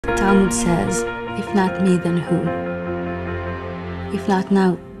The Talmud says, if not me, then who? If not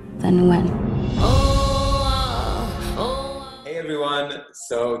now, then when? Hey everyone,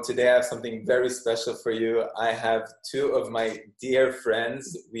 so today I have something very special for you. I have two of my dear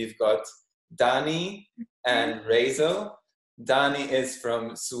friends. We've got Dani and Razel. Dani is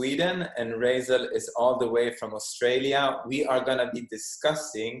from Sweden and Razel is all the way from Australia. We are going to be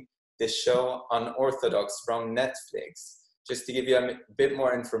discussing the show Unorthodox from Netflix. Just to give you a bit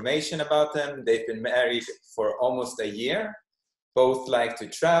more information about them, they've been married for almost a year. Both like to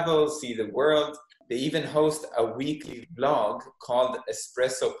travel, see the world. They even host a weekly blog called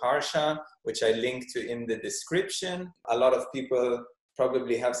Espresso Parsha, which I link to in the description. A lot of people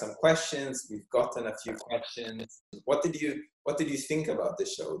probably have some questions. We've gotten a few questions. What did you think about the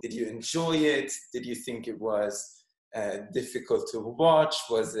show? Did you enjoy it? Did you think it was difficult to watch?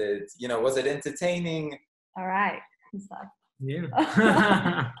 Was it entertaining? All right. Yeah.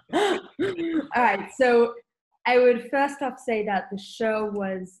 All right. So I would first off say that the show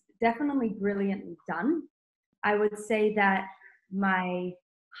was definitely brilliantly done. I would say that my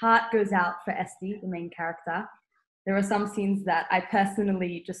heart goes out for Esty, the main character. There were some scenes that I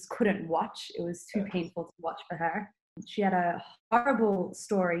personally just couldn't watch. It was too painful to watch for her. She had a horrible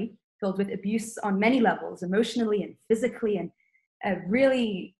story filled with abuse on many levels, emotionally and physically, and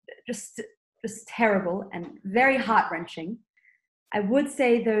really just terrible and very heart-wrenching. I would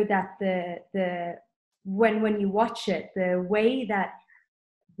say though that when you watch it, the way that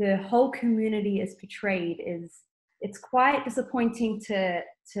the whole community is portrayed it's quite disappointing to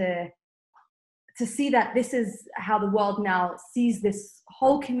see that this is how the world now sees this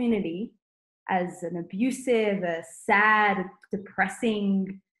whole community as an abusive, a sad,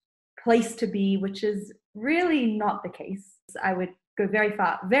 depressing place to be, which is really not the case. I would go very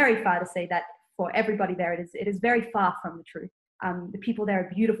far to say that for everybody there, it is very far from the truth. The people there are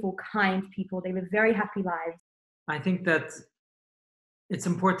beautiful, kind people. They live very happy lives. I think that it's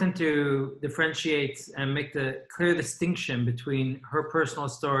important to differentiate and make the clear distinction between her personal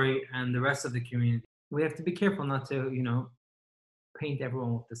story and the rest of the community. We have to be careful not to, paint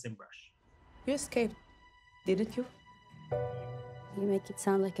everyone with the same brush. You escaped, didn't you? You make it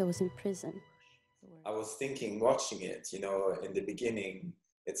sound like I was in prison. I was thinking, watching it, in the beginning,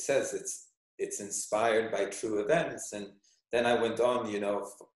 it says it's inspired by true events. And then I went on,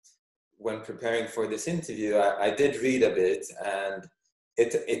 when preparing for this interview, I did read a bit, and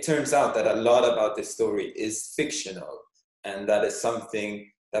it turns out that a lot about this story is fictional. And that is something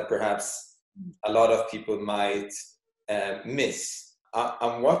that perhaps a lot of people might miss.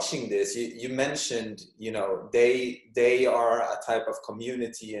 I'm watching this. You mentioned, they are a type of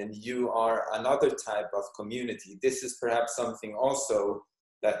community and you are another type of community. This is perhaps something also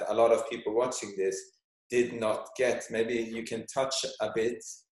that a lot of people watching this did not get. Maybe you can touch a bit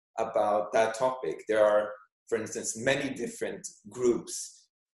about that topic. There are, for instance, many different groups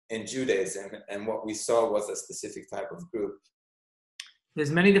in Judaism, and what we saw was a specific type of group.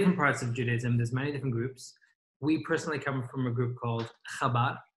 There's many different parts of Judaism. There's many different groups. We personally come from a group called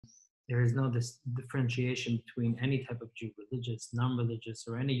Chabad. There is no differentiation between any type of Jew, religious, non-religious,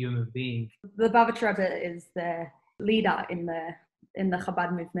 or any human being. The Bavitch Rebbe is the leader in the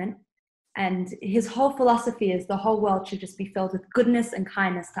Chabad movement. And his whole philosophy is the whole world should just be filled with goodness and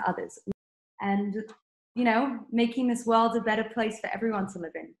kindness to others. And, making this world a better place for everyone to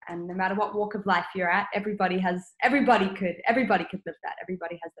live in. And no matter what walk of life you're at, everybody could live that.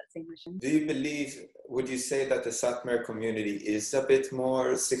 Everybody has that same mission. Do you believe, would you say that the Satmar community is a bit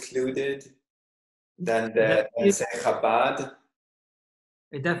more secluded than say, Chabad?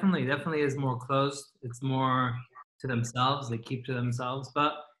 It definitely is more closed. It's more to themselves. They keep to themselves,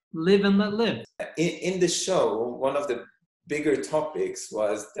 but live and let live. In the show, one of the bigger topics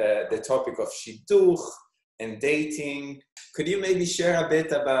was the topic of shidduch and dating. Could you maybe share a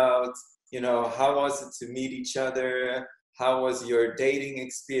bit about, how was it to meet each other? How was your dating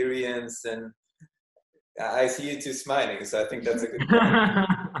experience? And I see you two smiling, so I think that's a good point.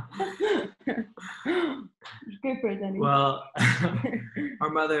 Go for it, Danny. Well, our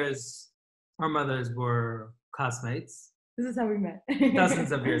mothers were classmates. This is how we met.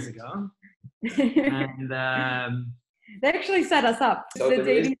 Dozens of years ago. And they actually set us up. So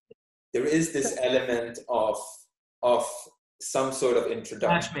there is this element of some sort of introduction.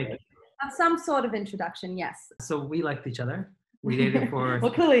 Matchmaking. Some sort of introduction, yes. So we liked each other. We dated for...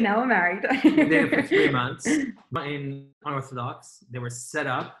 Well, clearly now we're married. We dated for 3 months. In Unorthodox, they were set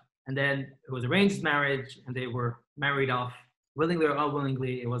up, and then it was arranged marriage, and they were married off willingly or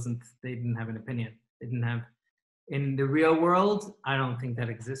unwillingly. They didn't have an opinion. They didn't have... In the real world, I don't think that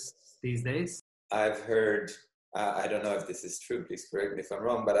exists these days. I've heard I don't know if this is true, please correct me if I'm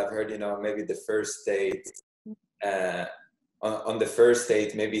wrong, but I've heard, maybe the first date, on the first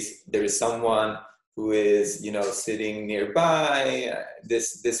date, maybe there is someone who is, sitting nearby.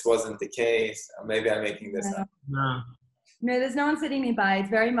 This wasn't the case. Maybe I'm making this up. No. No, there's no one sitting nearby. It's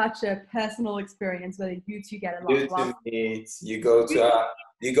very much a personal experience whether you two get along. You two meet, you go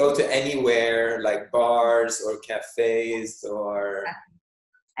to anywhere like bars or cafes or...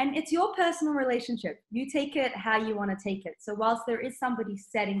 And it's your personal relationship. You take it how you want to take it. So whilst there is somebody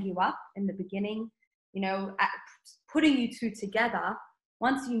setting you up in the beginning, putting you two together,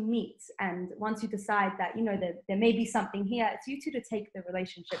 once you meet and once you decide that, there may be something here, it's you two to take the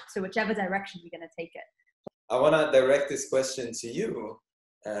relationship to whichever direction you're going to take it. I want to direct this question to you,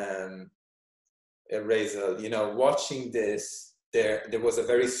 Razel. Watching this, there was a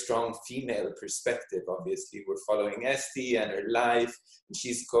very strong female perspective. Obviously, we're following Esti and her life.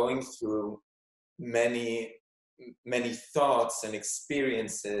 She's going through many thoughts and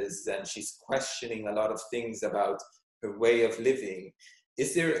experiences, and she's questioning a lot of things about her way of living.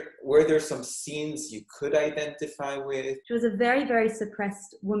 Were there some scenes you could identify with? She was a very, very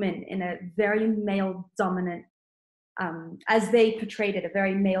suppressed woman in a very male-dominant, as they portrayed it, a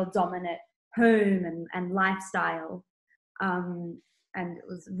very male-dominant home and lifestyle. And it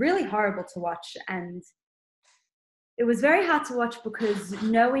was really horrible to watch. And it was very hard to watch because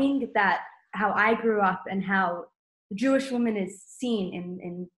knowing that how I grew up and how the Jewish woman is seen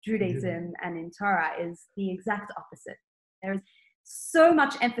in Judaism and in Torah is the exact opposite. There's so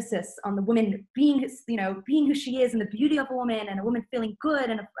much emphasis on the woman being who she is and the beauty of a woman and a woman feeling good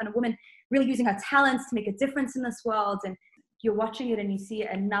and a woman really using her talents to make a difference in this world. And you're watching it and you see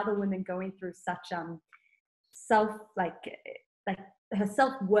another woman going through such her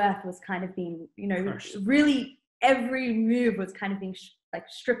self-worth was kind of being, really every move was kind of being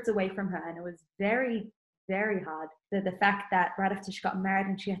stripped away from her. And it was very, very hard. The fact that right after she got married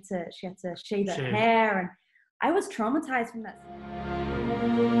and she had to shave her hair, and I was traumatized from that.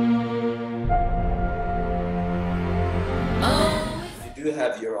 You do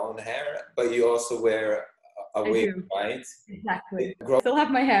have your own hair, but you also wear a wig, right? Exactly. I still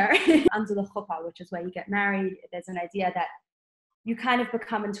have my hair. Under the chuppah, which is where you get married, there's an idea that you kind of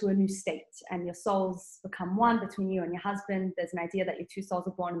become into a new state and your souls become one between you and your husband. There's an idea that your two souls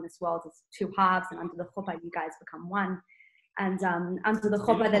are born in this world as two halves, and under the chuppah, you guys become one. And under the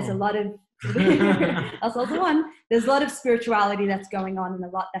chuppah, there's a lot of that's also one. There's a lot of spirituality that's going on and a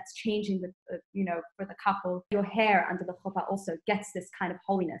lot that's changing with, for the couple. Your hair under the chuppah also gets this kind of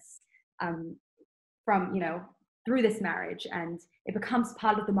holiness from, through this marriage, and it becomes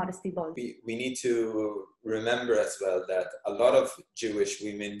part of the modesty law. We need to remember as well that a lot of Jewish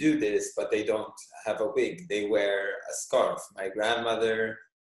women do this, but they don't have a wig. They wear a scarf. My grandmother,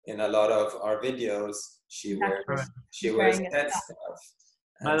 in a lot of our videos, she wears that scarf.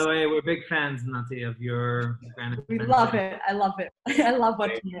 By the way, we're big fans, Nati, of your grandmother. We love it. I love it. I love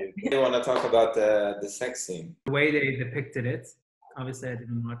watching it. You want to talk about the sex scene? The way they depicted it. Obviously, I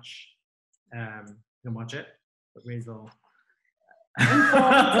didn't watch it. But Razel.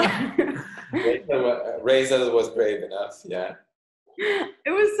 Razel was brave enough, yeah.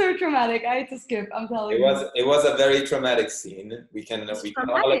 It was so traumatic. I had to skip. I'm telling you. It was a very traumatic scene. We can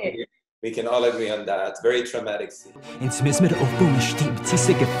all agree on that. Very traumatic scene. The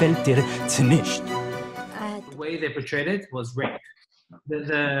way they portrayed it was rape.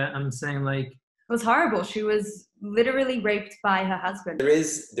 I'm saying it was horrible. She was literally raped by her husband. There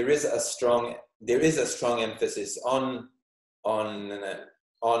is a strong emphasis on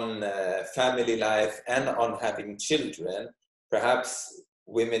family life and on having children. Perhaps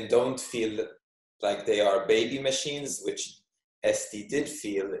women don't feel like they are baby machines, which Esti did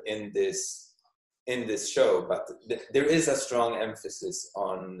feel in this show. But there is a strong emphasis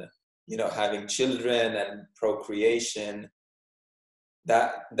on having children and procreation.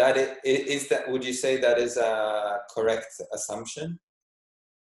 Would you say that is a correct assumption?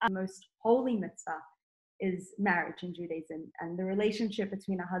 The most holy mitzvah is marriage in Judaism, and the relationship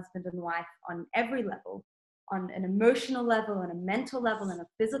between a husband and wife on every level, on an emotional level, on a mental level, and a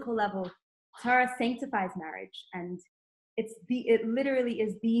physical level. Torah sanctifies marriage, and it literally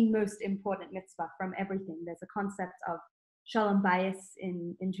is the most important mitzvah from everything. There's a concept of shalom bayis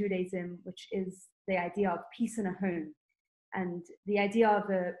in Judaism, which is the idea of peace in a home, and the idea of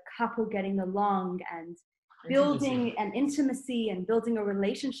a couple getting along and building an intimacy and building a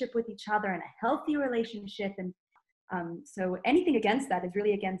relationship with each other, and a healthy relationship. And so anything against that is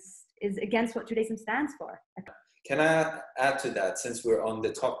really against what Judaism stands for. Can I add to that, since we're on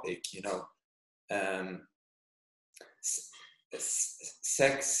the topic?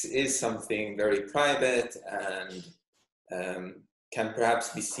 sex is something very private and can perhaps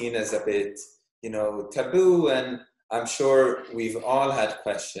be seen as a bit, taboo. And I'm sure we've all had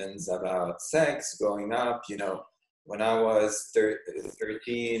questions about sex growing up. When I was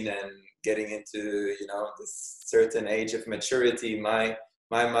 13 and getting into, this certain age of maturity, my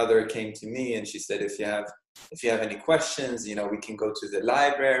mother came to me and she said, if you have any questions, we can go to the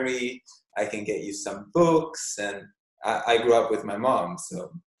library. I can get you some books. And I grew up with my mom,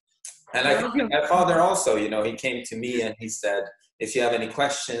 so. And I think my father also, he came to me and he said, if you have any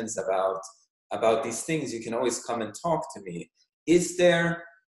questions about these things, you can always come and talk to me. Is there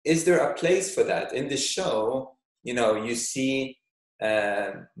a place for that? In the show, you see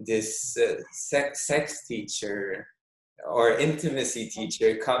this sex teacher or intimacy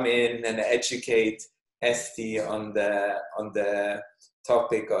teacher come in and educate Esti on the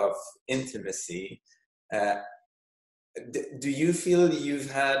topic of intimacy. Do you feel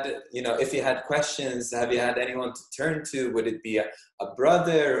you've had, if you had questions, have you had anyone to turn to? Would it be a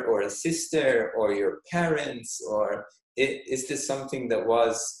brother or a sister or your parents? Or is this something that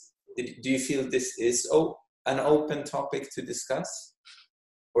do you feel this is an open topic to discuss?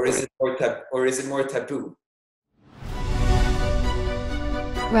 Or is it more taboo?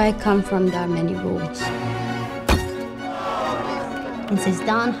 Where I come from, there are many rules. En ze is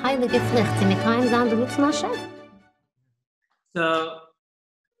dan heilige vlucht in Mekayim dan de roots Hashem. So,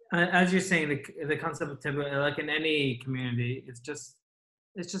 as you're saying, the concept of taboo, like in any community, it's just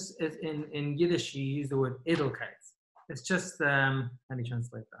in Yiddish you use the word edelkeit. It's just how do you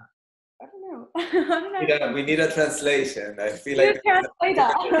translate that? I don't know. Yeah, we need a translation. I feel like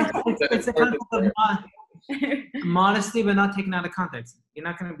it's a concept of modesty, but not taken out of context. You're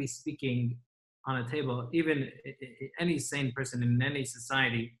not going to be speaking on a table, even any sane person in any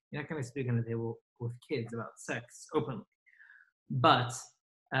society. You're not going to speak on a table with kids about sex openly. But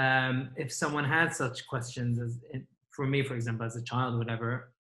if someone had such questions, for me, for example, as a child,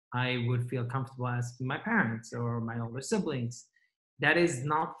 whatever, I would feel comfortable asking my parents or my older siblings. That is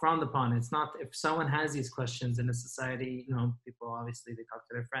not frowned upon. It's not, if someone has these questions in a society, people obviously, they talk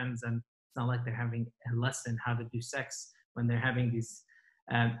to their friends, and it's not like they're having a lesson how to do sex when they're having these,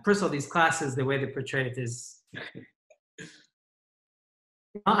 first of all, these classes, the way they portray it is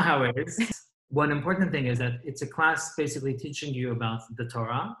not how it is. One important thing is that it's a class basically teaching you about the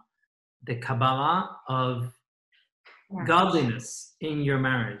Torah, the Kabbalah of godliness in your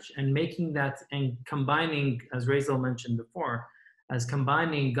marriage, and making that and combining, as Razel mentioned before, as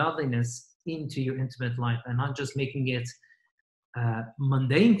combining godliness into your intimate life, and not just making it a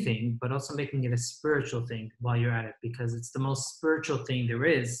mundane thing, but also making it a spiritual thing while you're at it, because it's the most spiritual thing there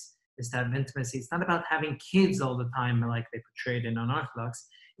is to have intimacy. It's not about having kids all the time like they portrayed in Unorthodox.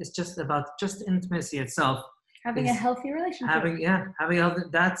 It's just about intimacy itself. Having a healthy relationship. Having a healthy,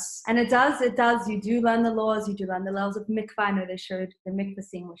 that's... And it does. You do learn the laws. You do learn the laws of mikvah. I know they showed the mikvah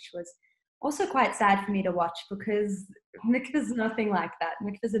scene, which was also quite sad for me to watch, because mikvah is nothing like that.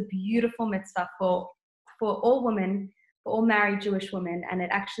 Mikvah is a beautiful mitzvah for all women, for all married Jewish women, and it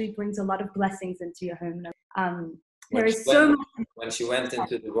actually brings a lot of blessings into your home. There is so much. When she went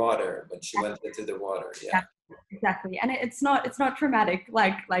into the water, yeah. Exactly, and it's not traumatic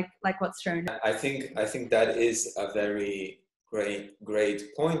like what's shown. I think that is a very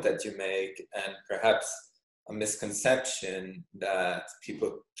great point that you make, and perhaps a misconception that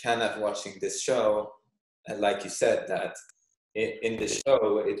people can have watching this show. And like you said, that in the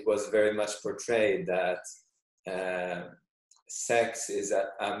show it was very much portrayed that sex is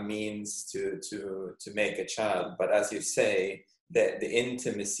a means to make a child, but as you say, the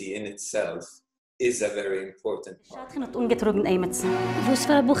intimacy in itself is a very important part. Was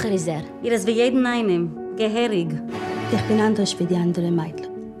für ein Bucher ist Ihr ist wie jeden einen, geherig. Ich bin anders wie die andere Mädel.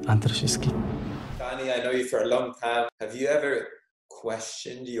 Dani, I know you for a long time. Have you ever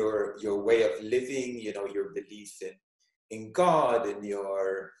questioned your way of living, your belief in God, in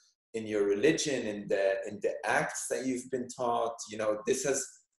your religion, in the acts that you've been taught? You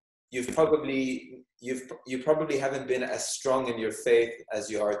probably haven't been as strong in your faith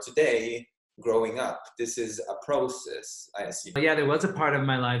as you are today growing up. This is a process, I assume. Yeah, there was a part of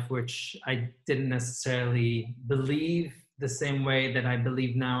my life which I didn't necessarily believe the same way that I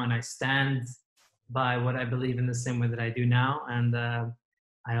believe now, and I stand by what I believe in the same way that I do now. And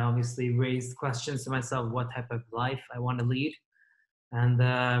I obviously raised questions to myself: what type of life I want to lead, and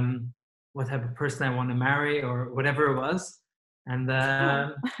what type of person I want to marry, or whatever it was. And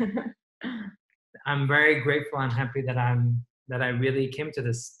I'm very grateful and happy that I really came to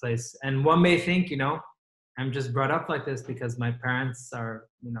this place. And one may think, I'm just brought up like this because my parents are,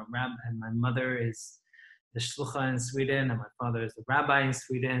 Rab, and my mother is the shlucha in Sweden, and my father is the rabbi in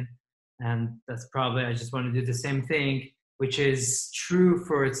Sweden. And that's probably, I just want to do the same thing, which is true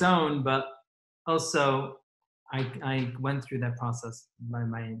for its own, but also I went through that process by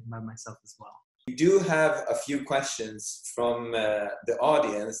myself as well. We do have a few questions from the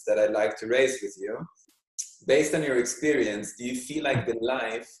audience that I'd like to raise with you. Based on your experience, do you feel like the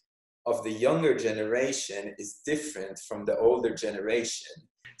life of the younger generation is different from the older generation?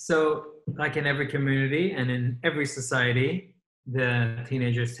 So, like in every community and in every society, the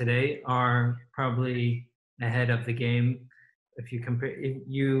teenagers today are probably ahead of the game. If you compare,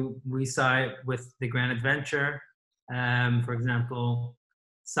 we saw it with the Grand Adventure. For example,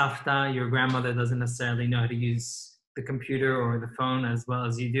 Safta, your grandmother doesn't necessarily know how to use the computer or the phone as well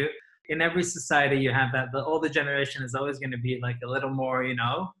as you do. In every society, you have that. The older generation is always going to be like a little more,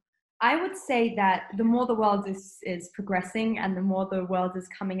 I would say that the more the world is progressing and the more the world is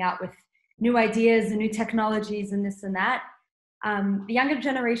coming out with new ideas and new technologies and this and that, the younger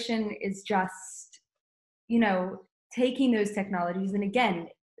generation is just, taking those technologies. And again,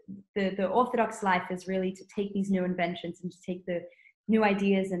 the Orthodox life is really to take these new inventions and to take the new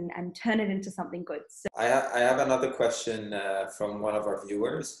ideas and turn it into something good. So I have another question from one of our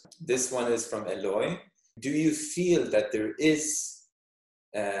viewers. This one is from Eloy. Do you feel that there is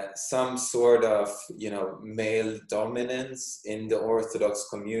some sort of, male dominance in the Orthodox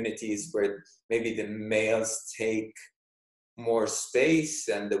communities where maybe the males take more space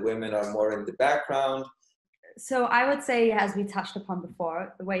and the women are more in the background? So I would say, as we touched upon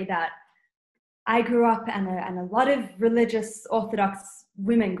before, the way that I grew up and a lot of religious Orthodox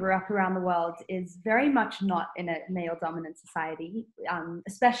women grew up around the world is very much not in a male-dominant society,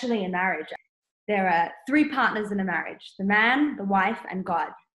 especially in marriage. There are 3 partners in a marriage: the man, the wife, and God.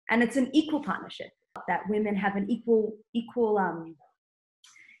 And it's an equal partnership, that women have an equal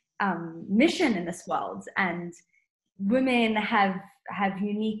mission in this world. And women have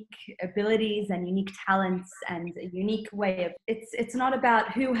unique abilities and unique talents and a unique way of, it's not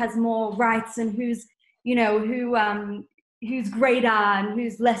about who has more rights and who's greater and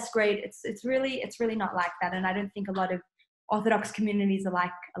who's less great. It's really not like that. And I don't think a lot of Orthodox communities are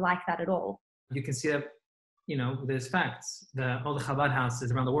like that at all. You can see that, there's facts. All the Chabad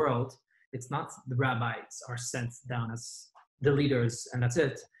houses around the world, it's not the rabbis are sent down as the leaders and that's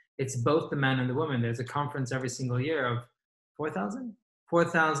it. It's both the man and the woman. There's a conference every single year of 4,000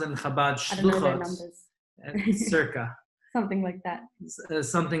 Chabad shluchot, circa. Something like that.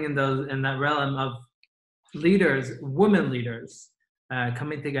 Something in that realm of leaders, women leaders,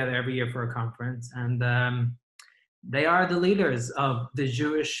 coming together every year for a conference. And they are the leaders of the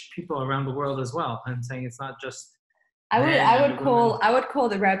Jewish people around the world as well. I'm saying it's not just. I would call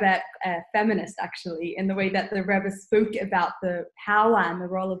the Rebbe a feminist, actually, in the way that the Rebbe spoke about the power and the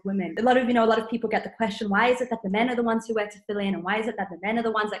role of women. A lot of people get the question: why is it that the men are the ones who wear tefillin, and why is it that the men are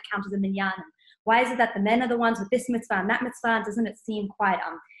the ones that count as a minyan, and why is it that the men are the ones with this mitzvah and that mitzvah? And doesn't it seem quite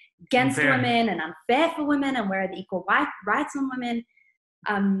against unfair. Women and unfair for women? And where are the equal rights on women?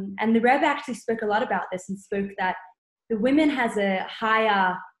 And the Rebbe actually spoke a lot about this and spoke that the women has a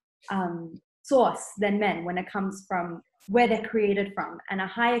higher source than men when it comes from where they're created from, and a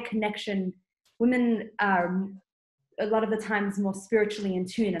higher connection. Women are a lot of the times more spiritually in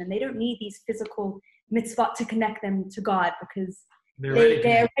tune, and they don't need these physical mitzvot to connect them to God, because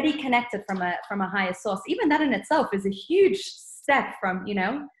they're already connected from a higher source. Even that in itself is a huge step from,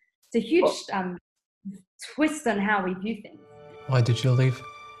 it's a huge twist on how we view things. Why did you leave?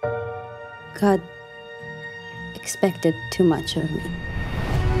 God expected too much of me.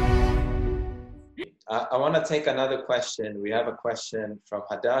 I want to take another question. We have a question from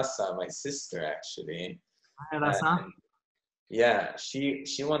Hadassah, my sister, actually. Hi, Hadassah. Yeah, she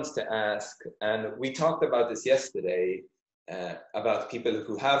wants to ask, and we talked about this yesterday, about people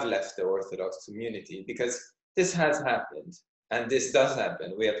who have left the Orthodox community, because this has happened, and this does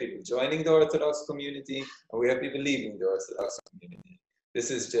happen. We have people joining the Orthodox community, and we have people leaving the Orthodox community.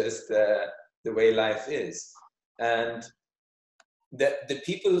 This is just the way life is. And the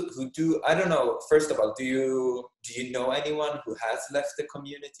people who do, I don't know, first of all, do you know anyone who has left the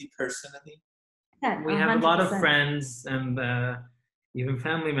community personally? Yeah, we have 100%. A lot of friends and even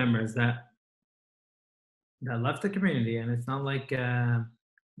family members that left the community, and it's not like they're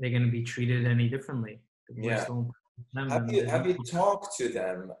going to be treated any differently. Yeah. Have you talked to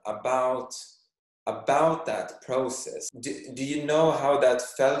them about that process? Do you know how that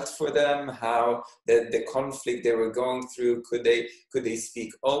felt for them? How the conflict they were going through? Could they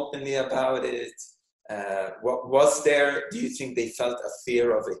speak openly about it? What was there? Do you think they felt a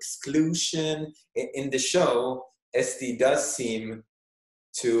fear of exclusion? In the show, Esti does seem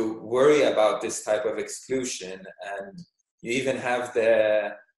to worry about this type of exclusion. And you even have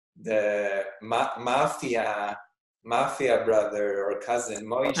the mafia brother or cousin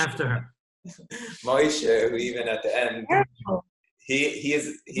Moishe, After her. Moishe, who even at the end he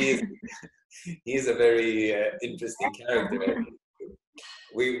is a very interesting character.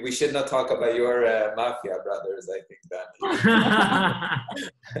 We should not talk about your mafia brothers, I think, Danny.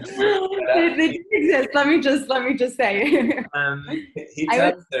 They do exist. Let me just say. He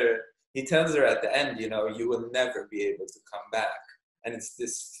tells her at the end, you know, you will never be able to come back, and it's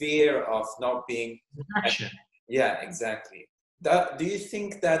this fear of not being. Action. Yeah, exactly. Do you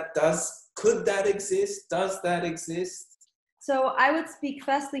think that could that exist? Does that exist? So I would speak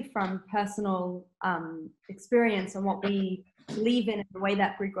firstly from personal experience and what we believe in the way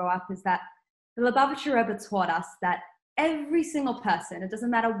that we grow up is that the Lubavitcher Rebbe taught us that every single person, it doesn't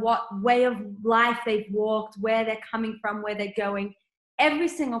matter what way of life they've walked, where they're coming from, where they're going, every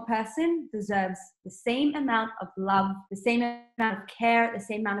single person deserves the same amount of love, the same amount of care, the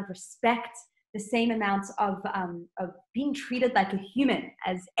same amount of respect, the same amount of being treated like a human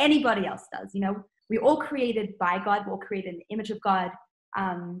as anybody else does. You know, we're all created by God, we're all created in the image of God.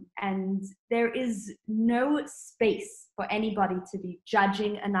 And there is no space for anybody to be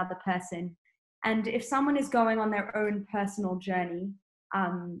judging another person. And if someone is going on their own personal journey,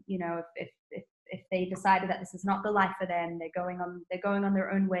 you know, if they decided that this is not the life for them, they're going on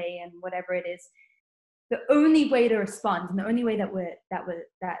their own way and whatever it is, the only way to respond, and the only way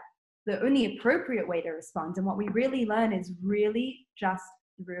the only appropriate way to respond, and what we really learn is really just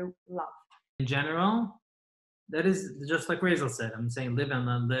through love. In general, that is just like Razel said. I'm saying live and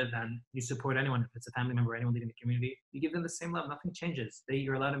let live, and you support anyone. If it's a family member, anyone leading the community, you give them the same love. Nothing changes.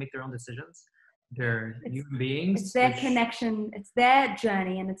 You're allowed to make their own decisions. They're human beings. It's their connection. It's their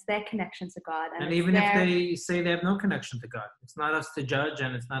journey, and it's their connection to God. And even if they say they have no connection to God, it's not us to judge,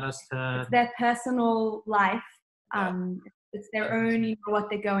 and it's not us to. It's their personal life. It's their own, you know, what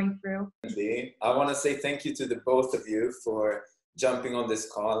they're going through. I want to say thank you to the both of you for jumping on this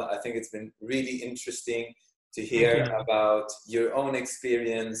call. I think it's been really interesting to hear about your own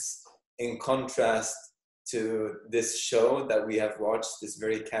experience in contrast to this show that we have watched, this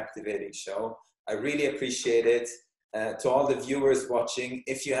very captivating show. I really appreciate it. To all the viewers watching,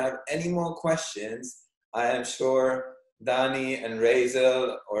 if you have any more questions, I am sure Dani and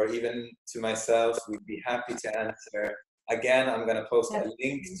Razel, or even to myself, we'd be happy to answer. Again, I'm going to post a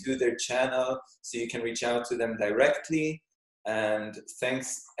link to their channel so you can reach out to them directly. And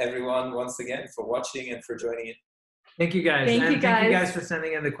thanks everyone once again for watching and for joining in. Thank you guys. Thank you guys for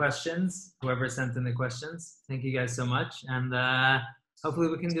sending in the questions. Whoever sent in the questions. Thank you guys so much. And hopefully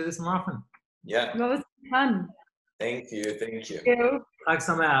we can do this more often. Yeah. That was fun. Thank you. Thank you. Thank you. Chag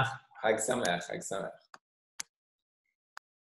Sameach. Chag Sameach. Chag Sameach.